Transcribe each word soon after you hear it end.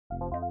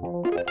What's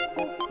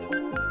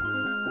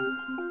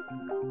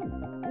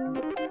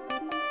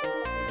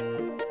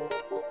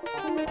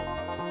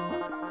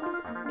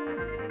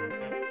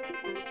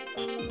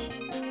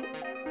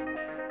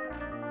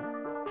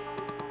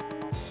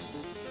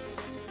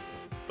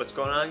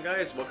going on,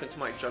 guys? Welcome to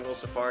my jungle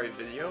safari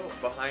video.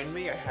 Behind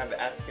me I have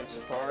the African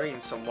safari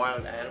and some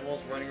wild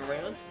animals running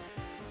around.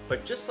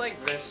 But just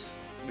like this,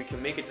 we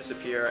can make it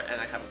disappear, and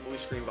I have a blue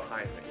screen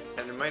behind me.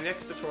 And in my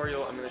next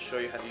tutorial I'm going to show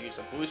you how to use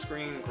a blue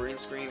screen, green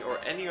screen, or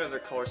any other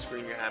color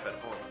screen you have at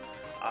home.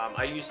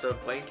 I used a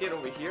blanket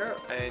over here,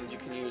 and you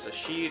can use a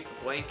sheet,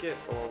 a blanket,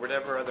 or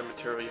whatever other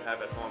material you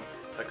have at home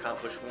to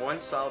accomplish one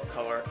solid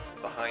color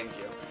behind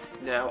you.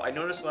 Now, I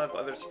noticed a lot of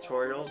other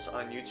tutorials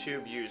on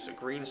YouTube use a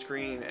green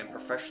screen and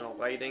professional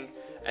lighting,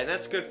 and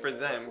that's good for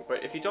them,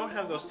 but if you don't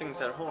have those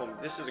things at home,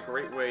 this is a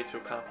great way to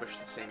accomplish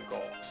the same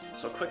goal.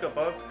 So click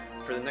above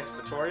for the next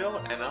tutorial,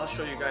 and I'll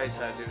show you guys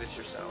how to do this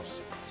yourselves.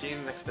 See you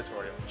in the next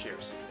tutorial.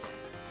 Cheers.